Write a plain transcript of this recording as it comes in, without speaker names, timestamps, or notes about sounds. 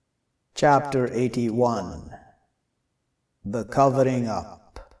Chapter 81. The Covering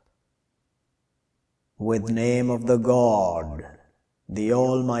Up. With name of the God, the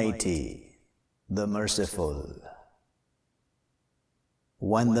Almighty, the Merciful.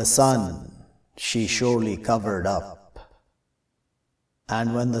 When the sun she surely covered up,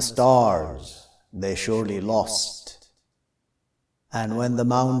 and when the stars they surely lost, and when the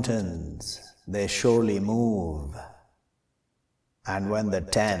mountains they surely move, and when the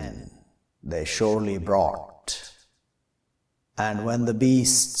 10 they surely brought, and when the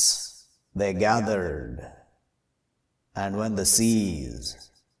beasts they gathered, and when the seas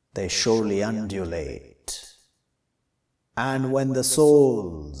they surely undulate, and when the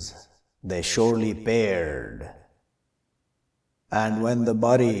souls they surely paired, and when the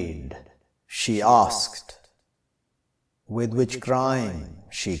buried she asked, with which crime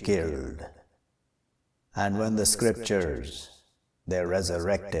she killed, and when the scriptures they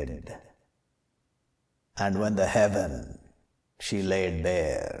resurrected, and when the heaven she laid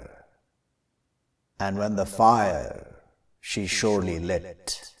bare, and when the fire she surely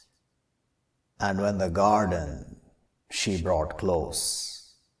lit, and when the garden she brought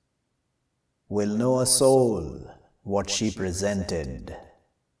close, will know a soul what she presented.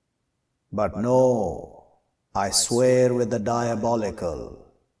 But no, I swear with the diabolical,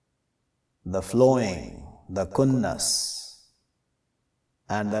 the flowing, the kunnas,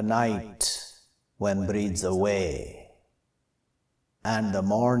 and the night when breathes away, and the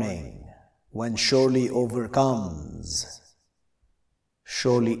morning when surely overcomes,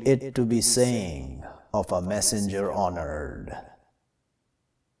 surely it to be saying of a messenger honored,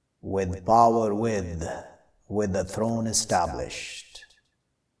 with power with the throne established,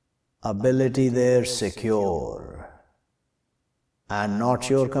 ability there secure, and not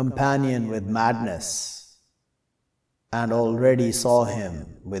your companion with madness, and already saw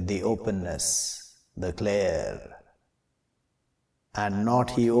him with the openness, the clear, and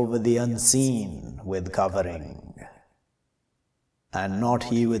not he over the unseen with covering, and not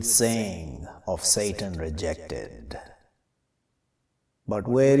he with saying of Satan rejected. But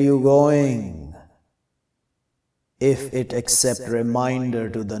where you going, if it accept reminder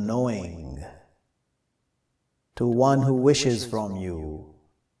to the knowing, to one who wishes from you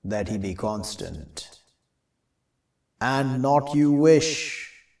that he be constant, and not you wish,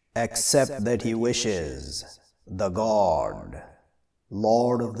 except that he wishes, the God,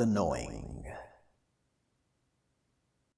 Lord of the knowing.